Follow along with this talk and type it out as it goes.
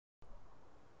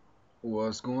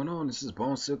What's going on? This is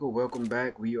BoneSickle. Welcome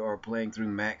back. We are playing through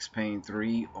Max Payne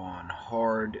 3 on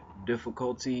hard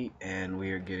difficulty, and we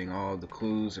are getting all the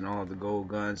clues and all the gold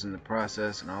guns in the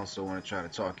process. And I also want to try to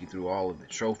talk you through all of the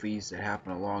trophies that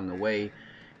happen along the way.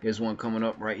 Here's one coming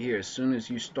up right here. As soon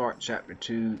as you start Chapter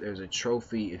 2, there's a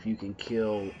trophy if you can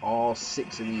kill all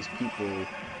 6 of these people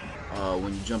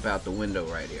when you jump out the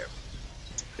window right here.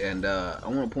 And I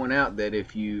want to point out that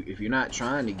if you're not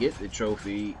trying to get the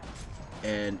trophy,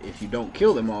 and if you don't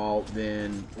kill them all,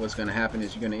 then what's going to happen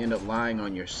is you're going to end up lying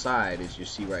on your side, as you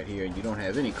see right here, and you don't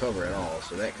have any cover at all,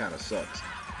 so that kind of sucks.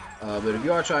 But if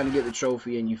you are trying to get the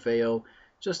trophy and you fail,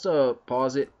 just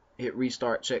pause it, hit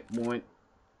restart checkpoint.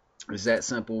 It's that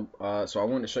simple. So I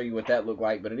wanted to show you what that looked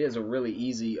like, but it is a really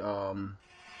easy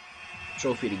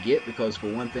trophy to get, because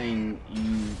for one thing,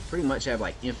 you pretty much have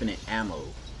like infinite ammo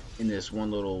in this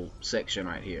one little section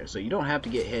right here, so you don't have to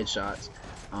get headshots.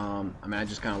 I mean, I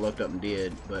just kind of looked up and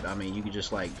did, but I mean, you could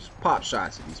just like pop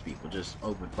shots at these people, just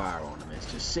open fire on them. It's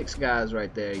just 6 guys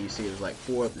right there. You see there's like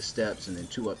 4 up the steps and then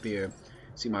 2 up here.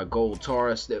 See my gold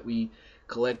Taurus that we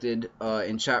collected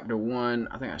in Chapter 1.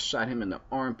 I think I shot him in the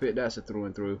armpit. That's a through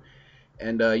and through.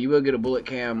 And you will get a bullet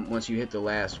cam once you hit the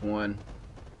last one.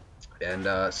 And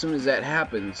as soon as that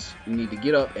happens, you need to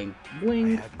get up and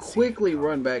bling, quickly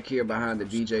run back here behind the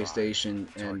DJ station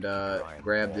and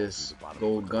grab this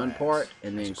gold gun part,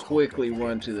 and then quickly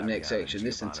run to the next section.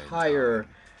 This entire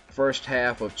first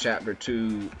half of Chapter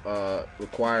 2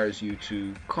 requires you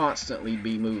to constantly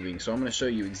be moving. So I'm going to show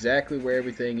you exactly where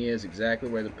everything is, exactly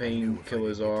where the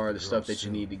painkillers are, the stuff that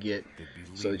you need to get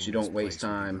so that you don't waste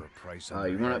time.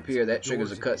 You run up here, that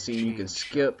triggers a cutscene you can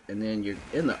skip, and then you're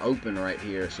in the open right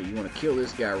here. So you want to kill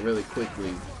this guy really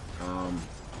quickly.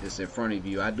 It's in front of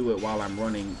you. I do it while I'm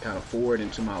running kind of forward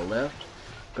and to my left,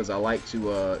 because I like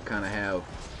to kind of have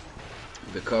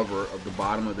the cover of the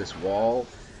bottom of this wall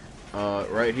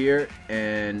right here.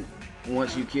 And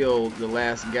once you kill the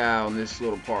last guy on this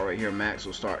little part right here, Max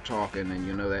will start talking, and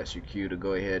you know that's your cue to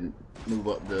go ahead and move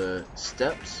up the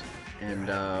steps. And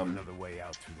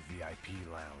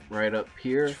right up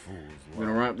here, we're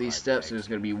gonna run up these steps. There's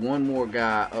gonna be one more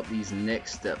guy up these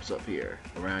next steps up here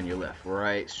around your left,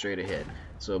 right, straight ahead.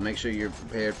 So make sure you're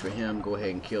prepared for him. Go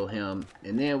ahead and kill him,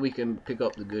 and then we can pick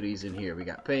up the goodies in here. We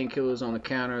got painkillers on the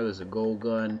counter. There's a gold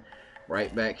gun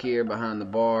right back here behind the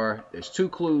bar. There's 2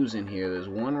 clues in here. There's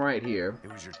one right here.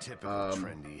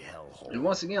 And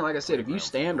once again, like I said, if you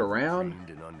stand around,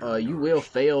 you will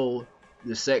fail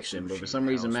this section. But for some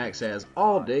reason, Max has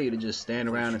all day to just stand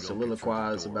around and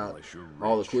soliloquize about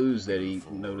all the clues that he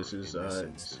notices.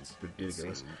 It's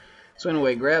ridiculous. So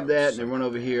anyway, grab that and then run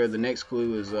over here. The next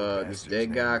clue is this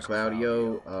dead guy,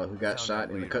 Claudio, who got shot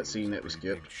in the cutscene that we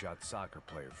skipped.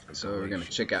 So we're going to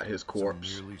check out his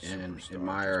corpse and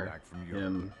admire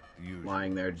him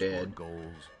lying there dead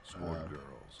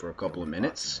for a couple of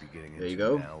minutes. There you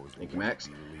go. Thank you, Max.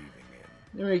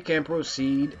 Then we can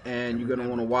proceed, and you're going to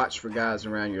want to watch for guys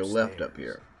around your left up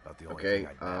here. Okay,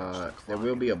 there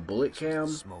will be a bullet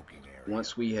cam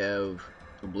once we have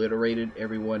obliterated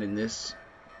everyone in this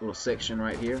little section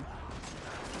right here.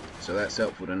 So that's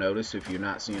helpful to notice. If you're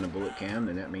not seeing a bullet cam,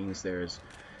 then that means there's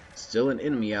still an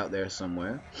enemy out there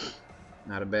somewhere.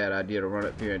 Not a bad idea to run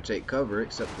up here and take cover,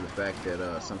 except for the fact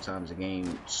that sometimes the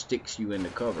game sticks you into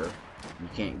cover. You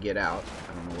can't get out.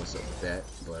 I don't know what's up with that,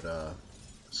 but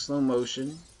slow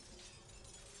motion.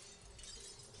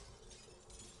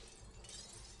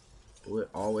 Bullet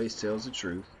always tells the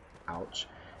truth. Ouch.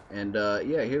 And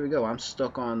yeah, here we go. I'm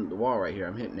stuck on the wall right here.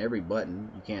 I'm hitting every button.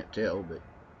 You can't tell, but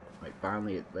like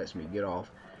finally it lets me get off.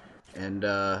 And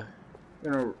I'm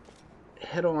gonna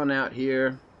head on out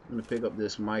here. I'm gonna pick up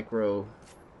this micro.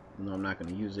 No, I'm not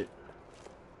gonna use it.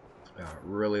 I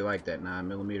really like that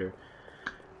 9mm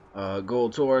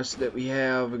gold Taurus that we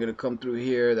have. We're gonna come through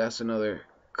here. That's another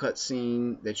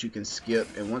cutscene that you can skip,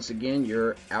 and once again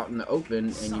you're out in the open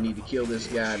and you need to kill this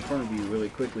guy in front of you really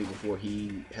quickly before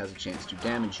he has a chance to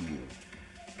damage you,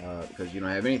 because you don't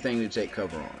have anything to take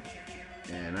cover on,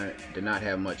 and I did not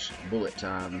have much bullet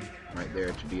time right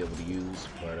there to be able to use.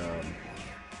 But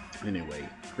anyway,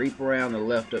 creep around the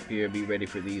left up here, be ready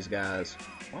for these guys.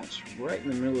 Watch right in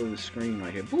the middle of the screen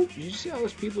right here. Boop! Did you see all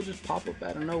those people just pop up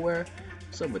out of nowhere?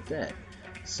 What's up with that?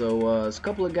 So there's a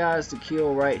couple of guys to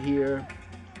kill right here.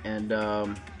 And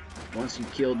once you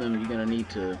kill them, you're going to need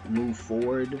to move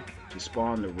forward to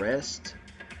spawn the rest.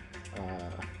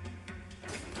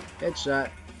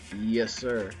 Headshot. Yes,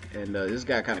 sir. And this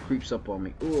guy kind of creeps up on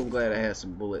me. Ooh, I'm glad I had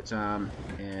some bullet time.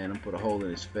 And I'm put a hole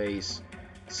in his face.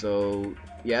 So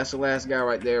yeah, that's the last guy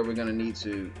right there. We're gonna need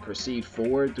to proceed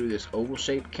forward through this oval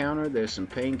shaped counter. There's some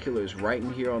painkillers right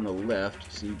in here on the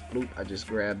left. See, bloop, I just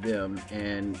grabbed them,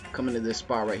 and coming to this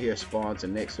spot right here spawns the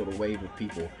next little wave of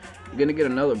people. You're gonna get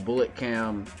another bullet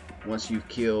cam once you've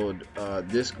killed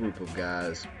this group of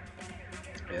guys,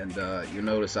 and you'll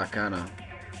notice I kind of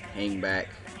hang back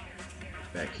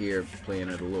here, playing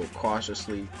it a little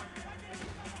cautiously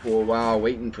for a while,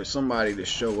 waiting for somebody to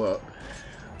show up,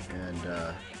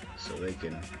 and so they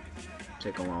can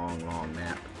take a long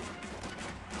nap.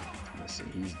 Let's see,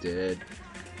 he's dead.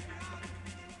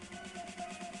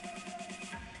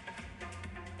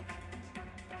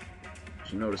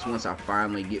 You notice once I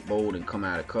finally get bold and come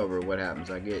out of cover, what happens?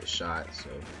 I get shot. So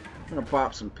I'm gonna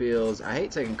pop some pills. I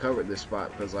hate taking cover at this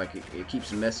spot because like it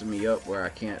keeps messing me up where I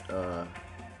can't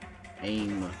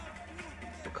aim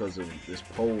because of this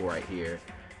pole right here.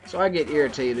 So I get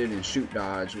irritated and shoot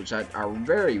dodge, which I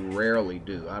very rarely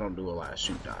do. I don't do a lot of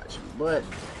shoot dodging, but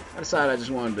I decided I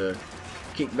just wanted to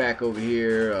kick back over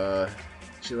here,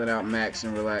 chilling out,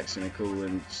 maxing, relaxing, and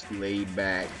cooling, just laid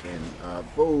back,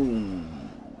 and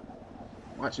boom.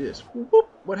 Watch this. Whoop, whoop.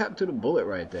 What happened to the bullet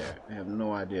right there? I have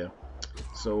no idea.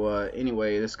 So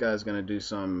anyway, this guy's gonna do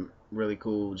some really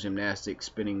cool gymnastic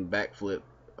spinning backflip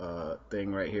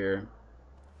thing right here.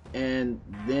 And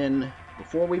then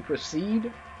before we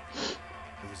proceed,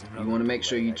 you want to make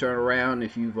sure you turn around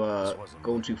if you've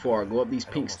gone too far. Go up these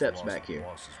pink steps back here.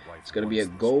 It's going to be a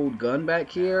gold gun back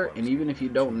here, and even if you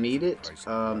don't need it,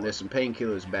 there's some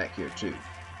painkillers back here too.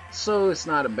 So it's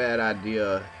not a bad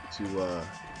idea to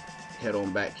head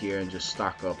on back here and just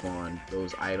stock up on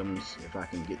those items if I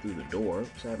can get through the door.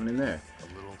 What's happening there?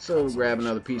 So grab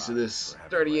another piece of this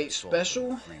 38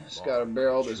 special. It's got a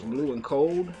barrel that's blue and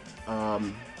cold.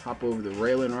 Hop over the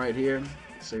railing right here.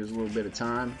 Saves a little bit of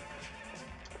time.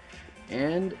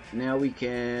 And now we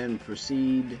can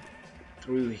proceed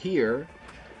through here.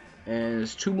 And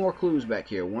there's two more clues back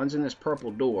here. One's in this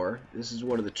purple door. This is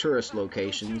one of the tourist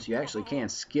locations. You actually can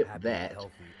skip that.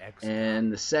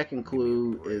 And the second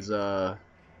clue is the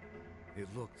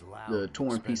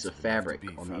torn piece of fabric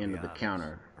on the end of the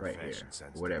counter right here,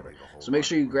 whatever. So make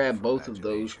sure you grab both of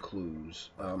those clues.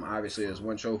 Obviously there's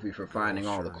one trophy for finding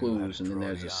all the clues, and then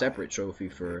there's a separate trophy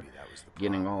for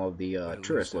getting all of the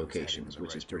tourist locations,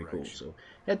 which is pretty cool. So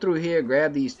head through here,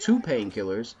 grab these two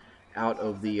painkillers out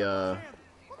of the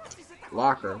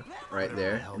locker right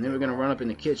there, and then we're gonna run up in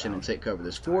the kitchen and take cover.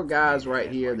 There's 4 guys right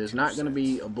here. There's not gonna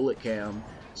be a bullet cam,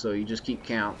 so you just keep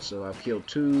count. So I've killed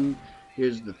 2.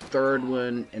 Here's the 3rd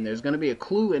one, and there's going to be a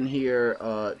clue in here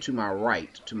to my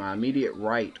right, to my immediate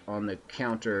right on the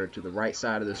counter, to the right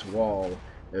side of this wall.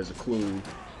 There's a clue.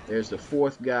 There's the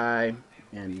 4th guy,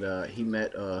 and he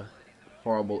met a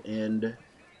horrible end.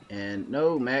 And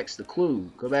no, Max, the clue.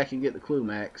 Go back and get the clue,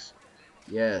 Max.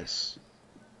 Yes.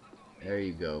 There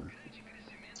you go.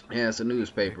 Yeah, it's a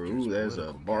newspaper. Ooh, there's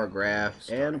a bar graph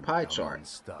and a pie chart.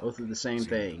 Both are the same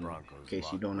thing. In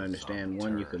case you don't understand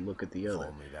one, you could look at the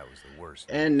other.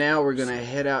 And now we're going to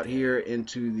head out here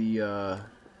into the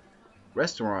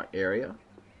restaurant area.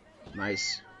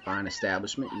 Nice, fine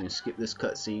establishment. You can skip this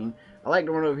cutscene. I like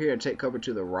to run over here and take cover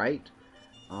to the right.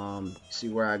 See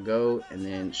where I go, and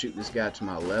then shoot this guy to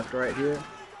my left right here.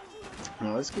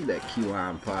 Well, let's give that key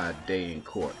lime pie a day in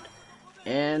court.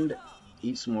 And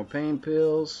eat some more pain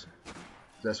pills.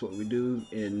 That's what we do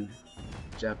in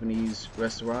Japanese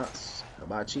restaurants,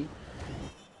 hibachi.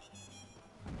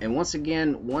 And once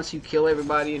again, once you kill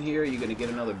everybody in here, you're going to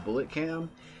get another bullet cam.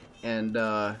 And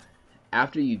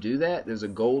after you do that, there's a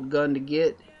gold gun to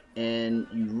get, and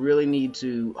you really need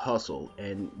to hustle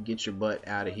and get your butt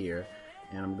out of here.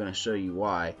 And I'm going to show you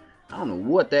why. I don't know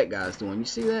what that guy's doing. You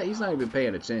see that? He's not even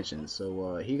paying attention.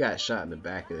 So he got shot in the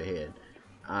back of the head.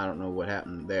 I don't know what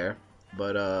happened there.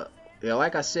 But yeah,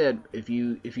 like I said, if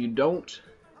you don't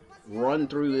run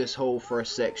through this whole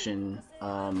first section,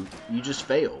 you just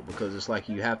fail, because it's like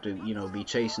you have to, you know, be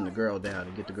chasing the girl down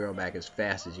and get the girl back as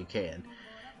fast as you can.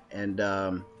 And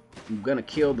I'm gonna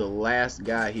kill the last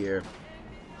guy here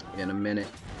in a minute.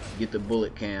 Get the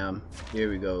bullet cam. Here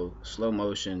we go, slow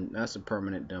motion. That's a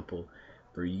permanent dimple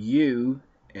for you.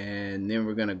 And then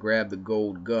we're gonna grab the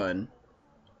gold gun.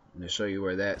 I'm gonna show you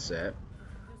where that's at.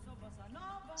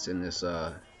 It's in this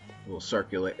little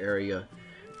circular area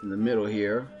in the middle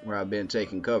here where I've been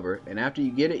taking cover. And after you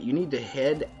get it, you need to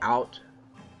head out,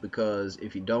 because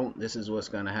if you don't, this is what's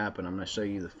going to happen. I'm going to show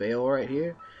you the fail right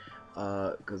here,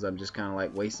 because I'm just kind of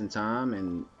like wasting time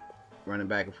and running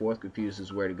back and forth, confused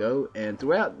as where to go. And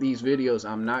throughout these videos,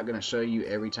 I'm not going to show you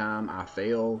every time I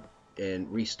fail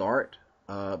and restart,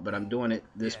 but I'm doing it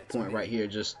this point right here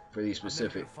just for the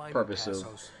specific purpose of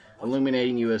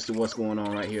illuminating you as to what's going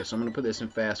on right here. So I'm gonna put this in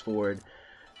fast forward,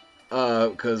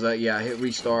 because yeah, I hit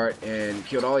restart and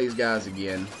killed all these guys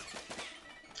again.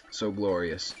 So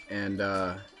glorious. And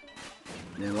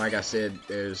then, like I said,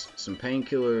 there's some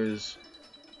painkillers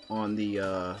on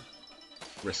the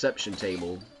reception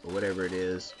table or whatever it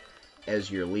is as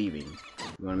you're leaving.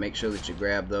 You want to make sure that you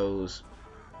grab those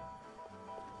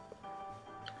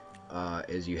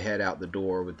as you head out the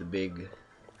door with the big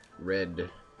red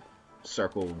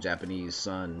circle Japanese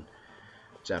sun,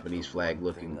 Japanese flag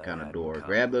looking kind of door.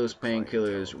 Grab those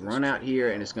painkillers, run out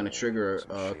here, and it's going to trigger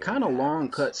a kind of long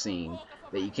cutscene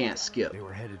that you can't skip.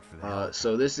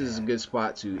 So this is a good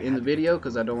spot to end the video,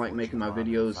 because I don't like making my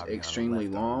videos extremely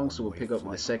long. So we'll pick up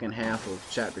with the second half of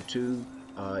chapter 2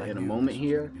 in a moment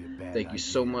here. Thank you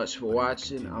so much for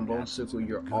watching. I'm BoneSickle.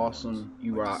 You're awesome.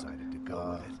 You rock.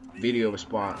 Video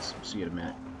response. See you in a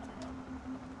minute.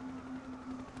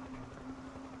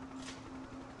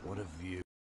 What a view.